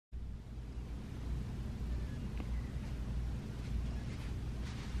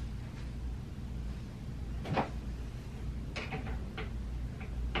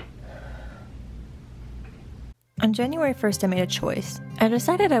On January 1st, I made a choice. I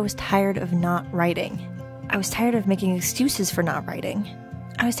decided I was tired of not writing. I was tired of making excuses for not writing.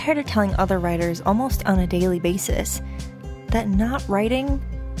 I was tired of telling other writers almost on a daily basis that not writing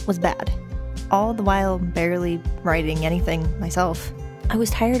was bad, all the while barely writing anything myself. I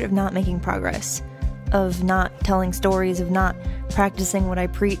was tired of not making progress, of not telling stories, of not practicing what I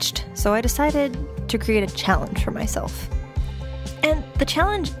preached, so I decided to create a challenge for myself. And the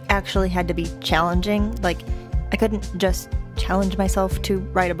challenge actually had to be challenging. Like, I couldn't just challenge myself to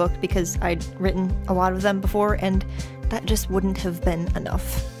write a book because I'd written a lot of them before, and that just wouldn't have been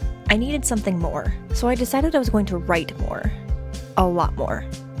enough. I needed something more, so I decided I was going to write more. A lot more.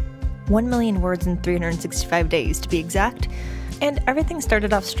 1 million words in 365 days, to be exact, and everything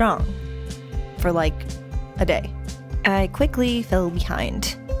started off strong. For like a day. I quickly fell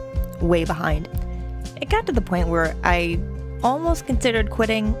behind. Way behind. It got to the point where I almost considered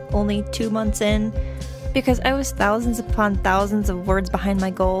quitting only 2 months in, because I was thousands upon thousands of words behind my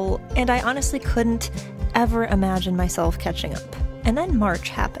goal, and I honestly couldn't ever imagine myself catching up. And then March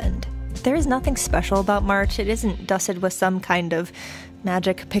happened. There is nothing special about March. It isn't dusted with some kind of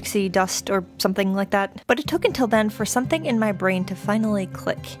magic pixie dust or something like that. But it took until then for something in my brain to finally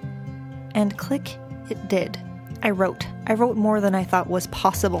click. And click it did. I wrote more than I thought was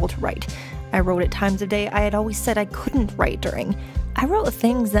possible to write. I wrote at times of day I had always said I couldn't write during. I wrote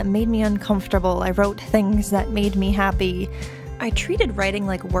things that made me uncomfortable. I wrote things that made me happy. I treated writing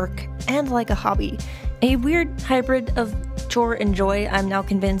like work and like a hobby. A weird hybrid of chore and joy I'm now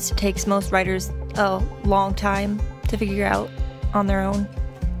convinced takes most writers a long time to figure out on their own.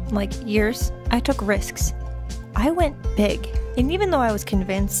 Like years. I took risks. I went big. And even though I was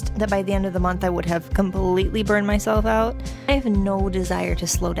convinced that by the end of the month I would have completely burned myself out, I have no desire to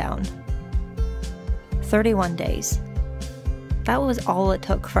slow down. 31 days. That was all it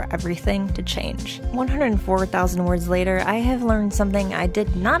took for everything to change. 104,000 words later, I have learned something I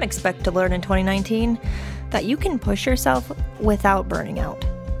did not expect to learn in 2019, that you can push yourself without burning out.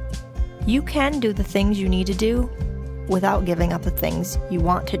 You can do the things you need to do without giving up the things you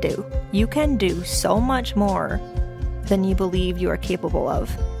want to do. You can do so much more than you believe you are capable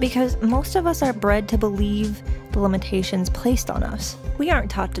of. Because most of us are bred to believe the limitations placed on us. We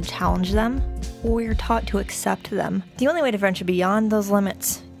aren't taught to challenge them. We're taught to accept them. The only way to venture beyond those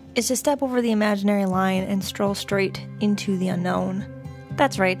limits is to step over the imaginary line and stroll straight into the unknown.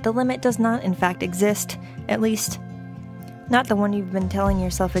 That's right, the limit does not in fact exist, at least not the one you've been telling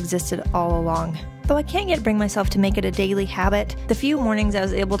yourself existed all along. Though I can't yet bring myself to make it a daily habit, the few mornings I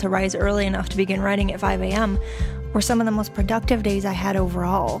was able to rise early enough to begin writing at 5 a.m. were some of the most productive days I had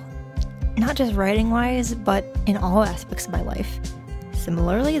overall. Not just writing-wise, but in all aspects of my life.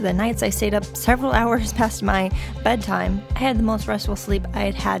 Similarly, the nights I stayed up several hours past my bedtime, I had the most restful sleep I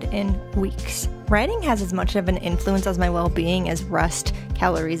had had in weeks. Writing has as much of an influence on my well-being as rest,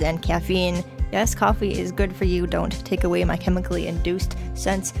 calories, and caffeine. Yes, coffee is good for you. Don't take away my chemically induced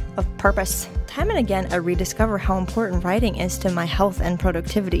sense of purpose. Time and again, I rediscover how important writing is to my health and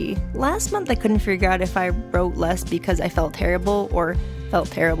productivity. Last month, I couldn't figure out if I wrote less because I felt terrible or felt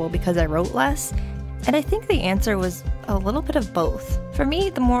terrible because I wrote less. And I think the answer was a little bit of both. For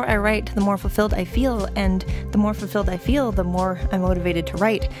me, the more I write, the more fulfilled I feel, and the more fulfilled I feel, the more I'm motivated to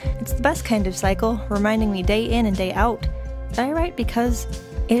write. It's the best kind of cycle, reminding me day in and day out that I write because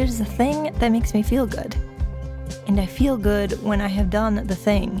it is the thing that makes me feel good. And I feel good when I have done the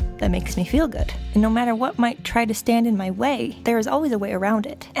thing that makes me feel good. And no matter what might try to stand in my way, there is always a way around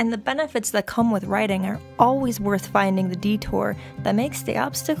it. And the benefits that come with writing are always worth finding the detour that makes the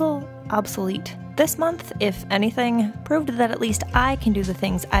obstacle obsolete. This month, if anything, proved that at least I can do the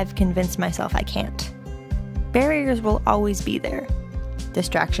things I've convinced myself I can't. Barriers will always be there.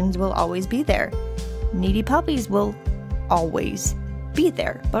 Distractions will always be there. Needy puppies will always be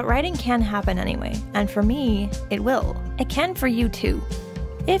there. But writing can happen anyway, and for me, it will. It can for you too,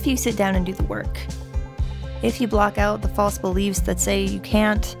 if you sit down and do the work. If you block out the false beliefs that say you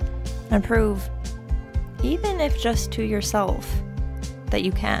can't, and prove, even if just to yourself, that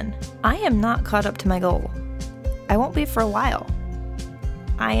you can. I am not caught up to my goal. I won't be for a while.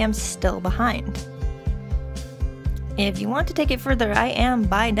 I am still behind. If you want to take it further, I am,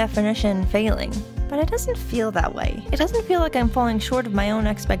 by definition, failing. But it doesn't feel that way. It doesn't feel like I'm falling short of my own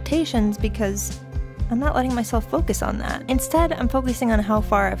expectations because I'm not letting myself focus on that. Instead, I'm focusing on how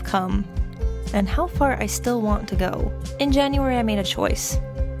far I've come and how far I still want to go. In January, I made a choice.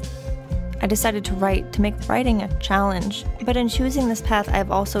 I decided to write, to make writing a challenge. But in choosing this path,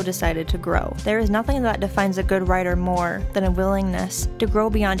 I've also decided to grow. There is nothing that defines a good writer more than a willingness to grow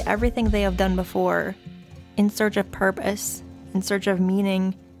beyond everything they have done before, in search of purpose, in search of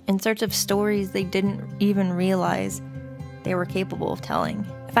meaning, in search of stories they didn't even realize they were capable of telling.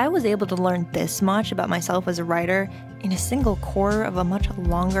 If I was able to learn this much about myself as a writer in a single quarter of a much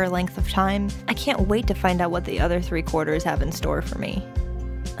longer length of time, I can't wait to find out what the other 3 quarters have in store for me.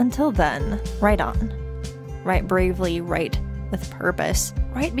 Until then, write on. Write bravely, write with purpose.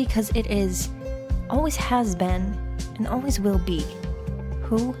 Write because it is, always has been, and always will be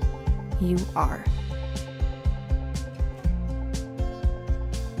who you are.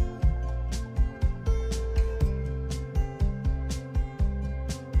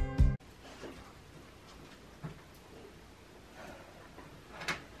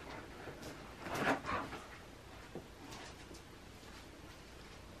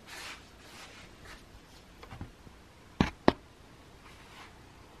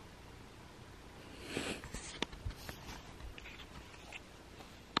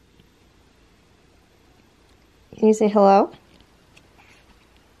 Can you say hello?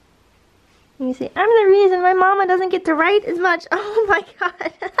 Can you say, I'm the reason my mama doesn't get to write as much. Oh my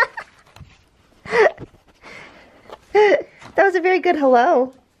god. That was a very good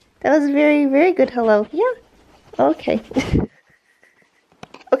hello. That was a very, very good hello. Yeah. Okay.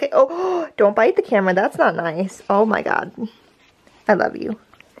 Okay. Oh, don't bite the camera. That's not nice. Oh my god. I love you.